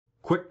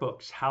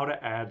QuickBooks, how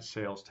to add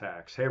sales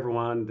tax. Hey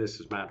everyone, this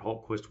is Matt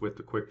Holtquist with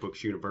the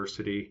QuickBooks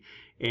University,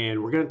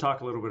 and we're going to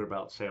talk a little bit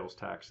about sales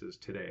taxes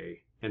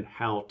today and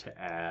how to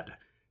add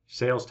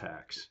sales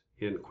tax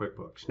in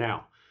QuickBooks.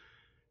 Now,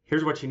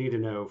 here's what you need to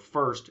know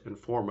first and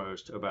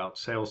foremost about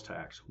sales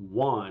tax.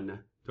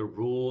 One, the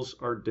rules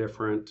are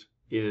different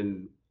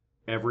in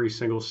every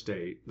single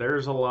state.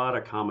 There's a lot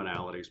of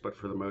commonalities, but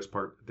for the most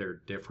part,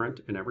 they're different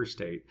in every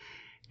state.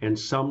 And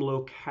some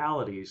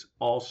localities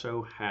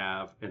also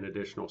have an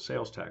additional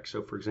sales tax.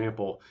 So for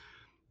example,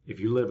 if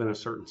you live in a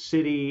certain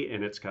city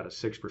and it's got a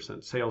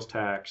 6% sales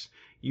tax,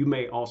 you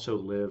may also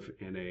live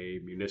in a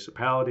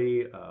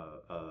municipality,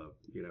 a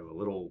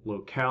little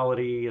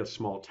locality, a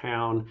small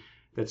town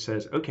that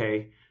says,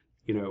 okay,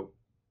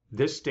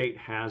 this state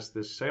has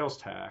this sales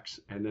tax,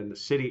 and then the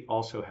city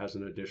also has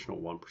an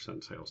additional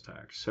 1% sales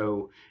tax.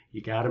 So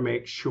you got to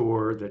make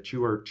sure that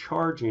you are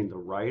charging the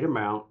right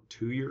amount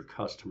to your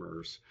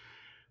customers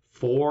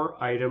for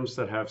items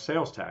that have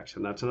sales tax.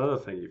 And that's another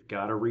thing. You've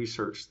got to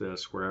research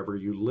this wherever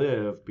you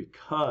live,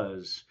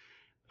 because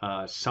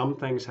some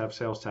things have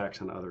sales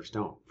tax and others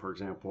don't. For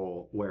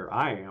example, where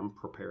I am,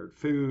 prepared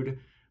food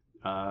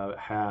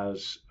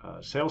has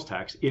sales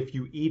tax if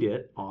you eat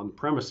it on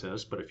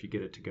premises, but if you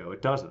get it to go,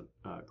 it doesn't.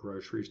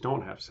 Groceries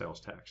don't have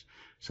sales tax.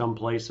 Some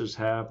places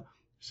have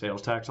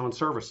sales tax on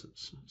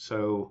services.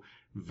 So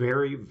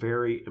very,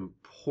 very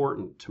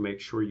important to make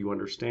sure you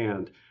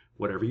understand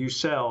whatever you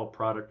sell,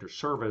 product or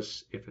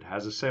service, if it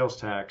has a sales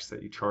tax,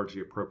 that you charge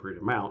the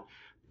appropriate amount,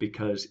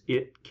 because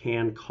it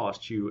can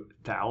cost you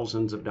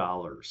thousands of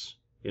dollars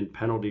in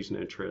penalties and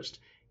interest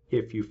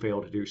if you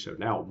fail to do so.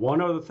 Now, one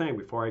other thing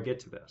before I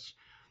get to this,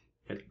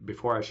 and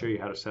before I show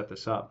you how to set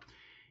this up,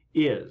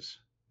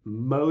 is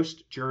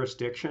most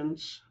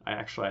jurisdictions,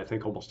 I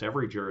think almost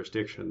every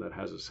jurisdiction that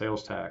has a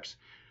sales tax,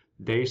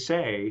 they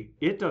say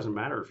it doesn't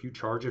matter if you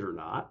charge it or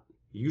not,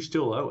 you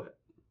still owe it,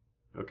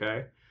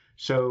 okay?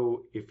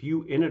 So if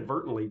you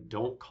inadvertently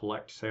don't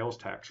collect sales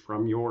tax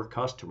from your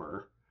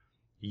customer,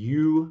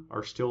 you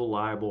are still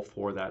liable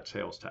for that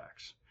sales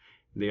tax.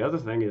 The other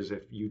thing is,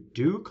 if you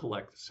do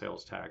collect the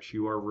sales tax,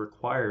 you are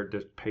required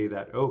to pay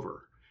that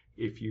over.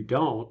 If you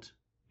don't,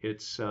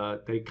 it's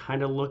they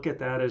kind of look at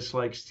that as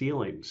like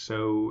stealing.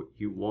 So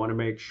you want to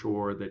make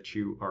sure that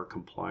you are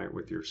compliant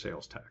with your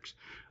sales tax.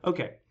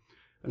 Okay.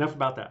 Enough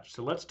about that.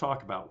 So let's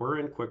talk about, we're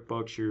in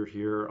QuickBooks, you're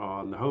here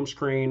on the home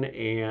screen,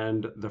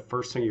 and the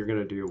first thing you're going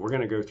to do, we're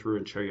going to go through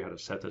and show you how to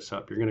set this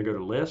up. You're going to go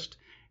to list,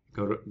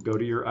 go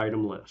to your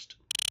item list.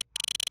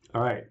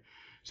 All right,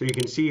 so you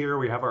can see here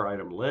we have our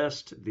item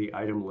list. The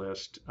item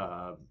list,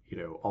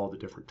 all the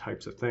different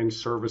types of things,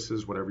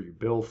 services, whatever you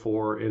bill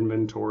for,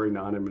 inventory,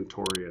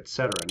 non-inventory,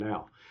 etc.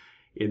 Now,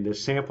 in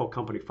this sample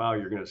company file,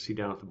 you're going to see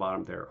down at the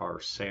bottom there are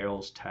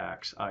sales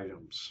tax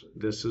items.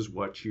 This is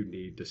what you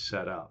need to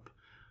set up.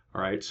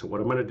 All right, so what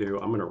I'm going to do,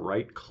 I'm going to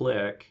right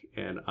click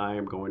and I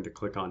am going to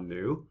click on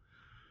new,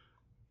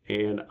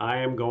 and I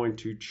am going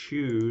to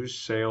choose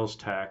sales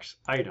tax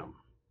item.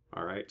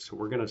 All right, so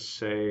we're going to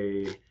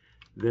say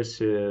this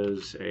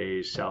is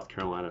a South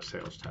Carolina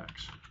sales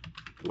tax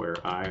where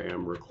I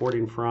am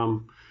recording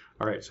from.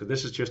 All right, so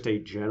this is just a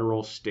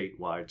general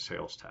statewide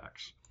sales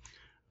tax.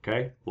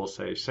 Okay, we'll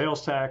say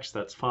sales tax,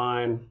 that's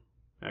fine.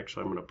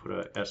 Actually, I'm going to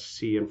put a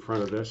SC in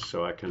front of this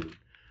so I can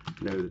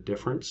know the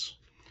difference.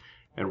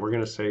 And we're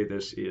going to say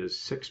this is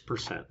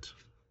 6%.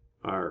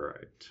 All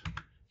right,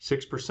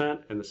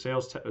 6%. And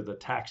the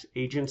tax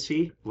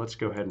agency, let's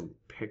go ahead and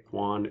pick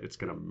one. It's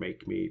going to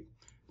make me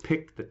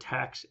pick the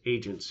tax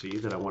agency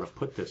that I want to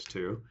put this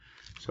to.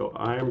 So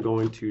I'm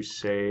going to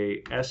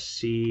say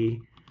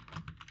SC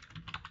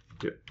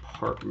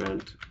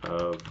Department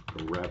of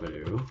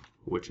Revenue,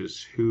 which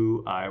is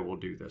who I will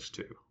do this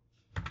to.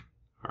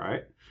 All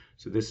right,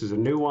 so this is a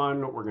new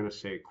one. We're going to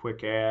say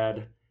quick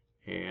add.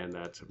 And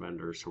that's a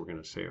vendor, so we're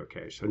going to say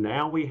okay. So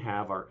now we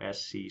have our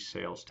SC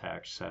sales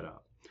tax set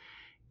up.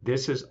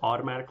 This is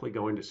automatically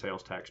going to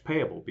sales tax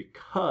payable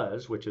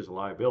which is a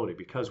liability,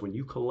 because when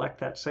you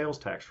collect that sales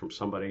tax from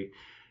somebody,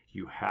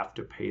 you have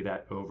to pay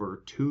that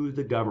over to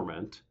the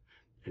government.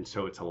 And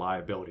so it's a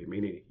liability,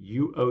 meaning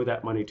you owe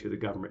that money to the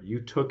government.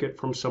 You took it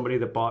from somebody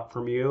that bought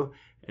from you,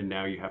 and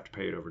now you have to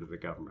pay it over to the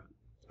government.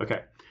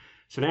 Okay,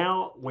 so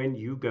now when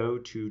you go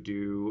to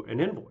do an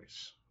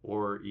invoice,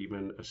 or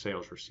even a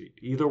sales receipt,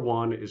 either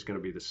one is going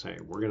to be the same.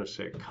 We're going to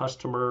say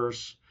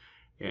customers,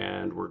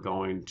 and we're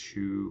going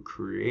to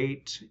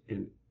create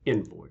an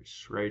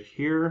invoice right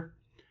here.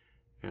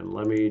 And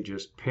let me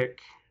just pick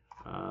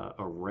a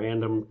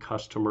random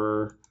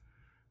customer,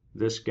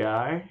 this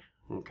guy,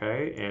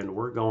 okay? And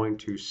we're going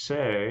to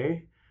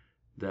say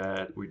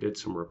that we did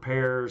some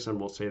repairs, and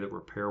we'll say that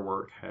repair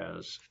work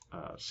has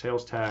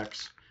sales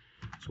tax.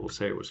 So we'll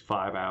say it was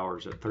 5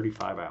 hours at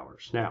 35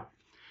 hours. Now,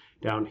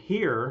 down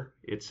here,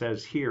 it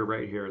says here,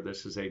 right here,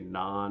 this is a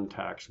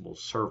non-taxable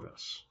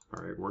service.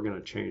 All right, we're going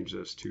to change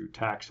this to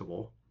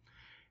taxable.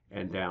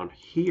 And down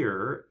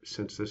here,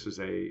 since this is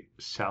a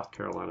South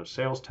Carolina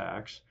sales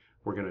tax,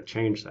 we're going to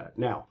change that.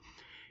 Now,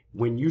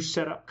 When you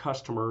set up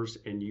customers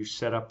and you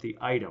set up the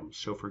item,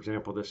 so for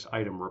example, this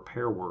item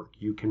repair work,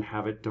 you can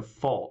have it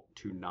default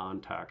to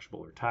non-taxable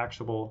or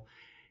taxable.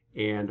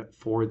 And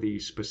for the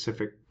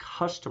specific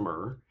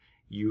customer,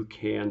 you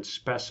can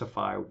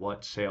specify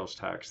what sales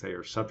tax they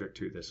are subject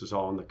to. This is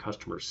all in the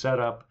customer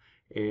setup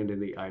and in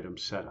the item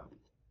setup.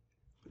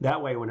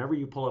 That way, whenever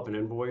you pull up an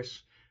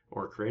invoice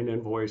or create an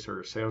invoice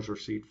or a sales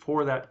receipt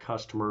for that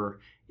customer,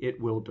 it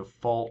will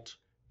default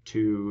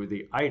to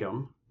the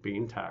item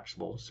being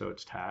taxable, so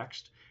it's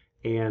taxed,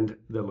 and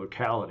the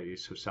locality,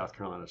 so South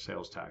Carolina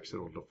sales tax,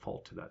 it'll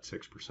default to that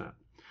 6%.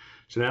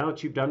 So now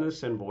that you've done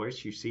this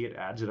invoice, you see it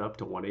adds it up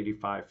to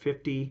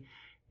 $185.50.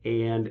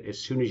 And as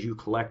soon as you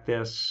collect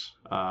this,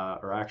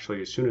 or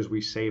actually as soon as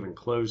we save and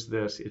close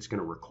this, it's going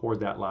to record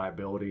that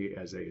liability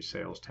as a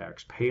sales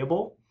tax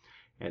payable.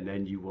 And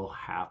then you will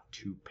have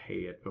to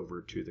pay it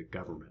over to the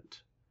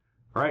government.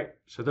 All right,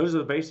 so those are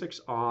the basics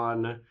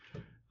on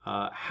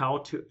how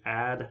to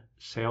add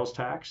sales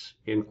tax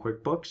in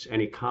QuickBooks.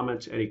 Any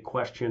comments, any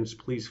questions,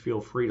 please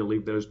feel free to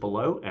leave those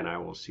below, and I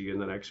will see you in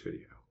the next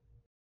video.